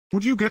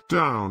Would you get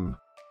down?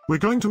 We're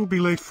going to be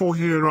late for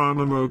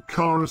Jeronimo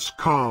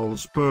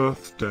Carrascal's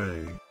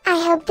birthday.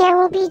 I hope there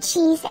will be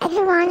cheese at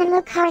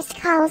Jeronimo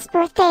Carrascal's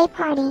birthday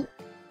party.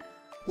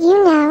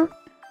 You know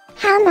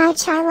how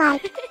much I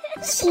like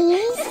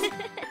cheese.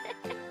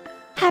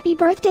 Happy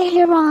birthday,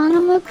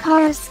 Jeronimo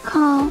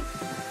Carrascal.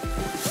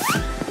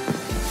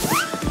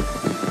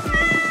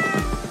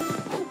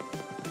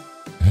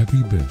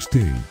 Happy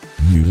birthday,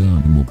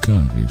 Jeronimo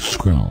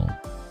Carrascal.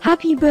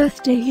 Happy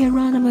birthday,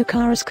 Jeronimo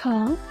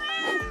Carrascal.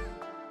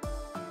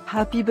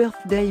 Happy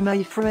birthday,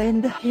 my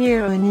friend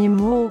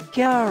Jeronimo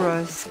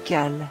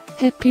Carrascal.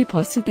 Happy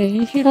birthday,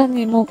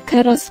 Jeronimo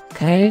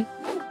Carrascal.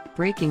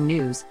 Breaking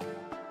news.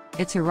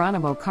 It's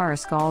Jeronimo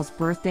Carrascal's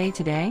birthday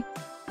today.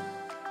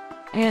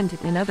 And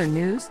in other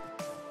news,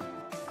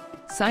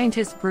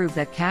 scientists prove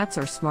that cats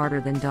are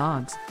smarter than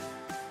dogs.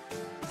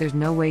 There's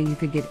no way you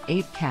could get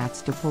 8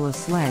 cats to pull a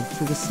sled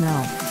through the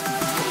snow.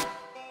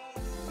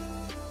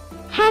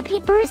 Happy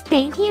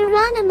birthday,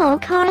 Jeronimo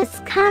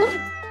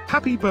Carrascal.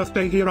 Happy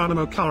birthday,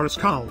 Jeronimo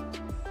Carrascal.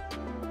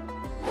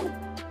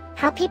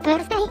 Happy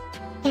birthday,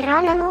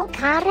 Jeronimo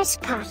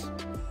Carrascal.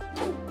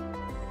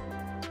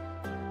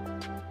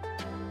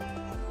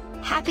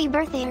 Happy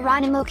birthday,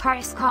 Jeronimo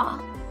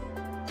Carrascal.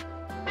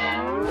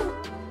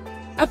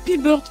 Happy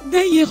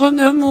birthday,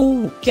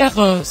 Jeronimo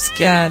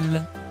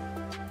Carrascal.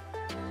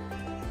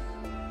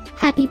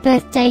 Happy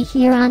birthday,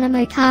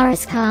 Jeronimo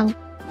Carrascal.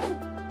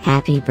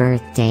 Happy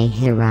birthday,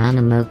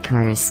 Jeronimo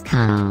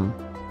Carrascal.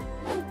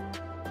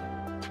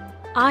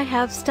 I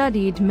have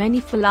studied many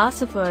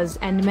philosophers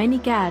and many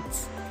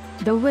cats.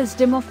 The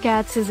wisdom of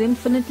cats is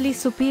infinitely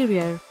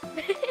superior.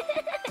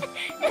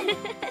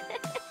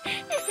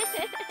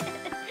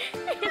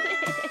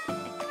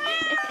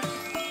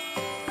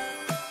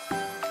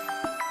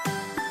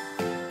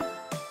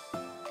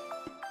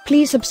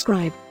 Please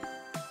subscribe,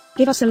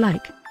 give us a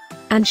like,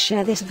 and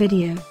share this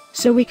video,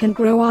 so we can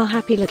grow our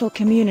happy little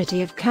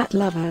community of cat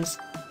lovers.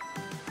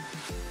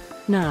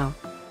 Now,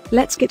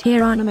 let's get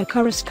Jeronimo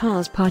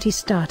Carrascal's party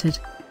started.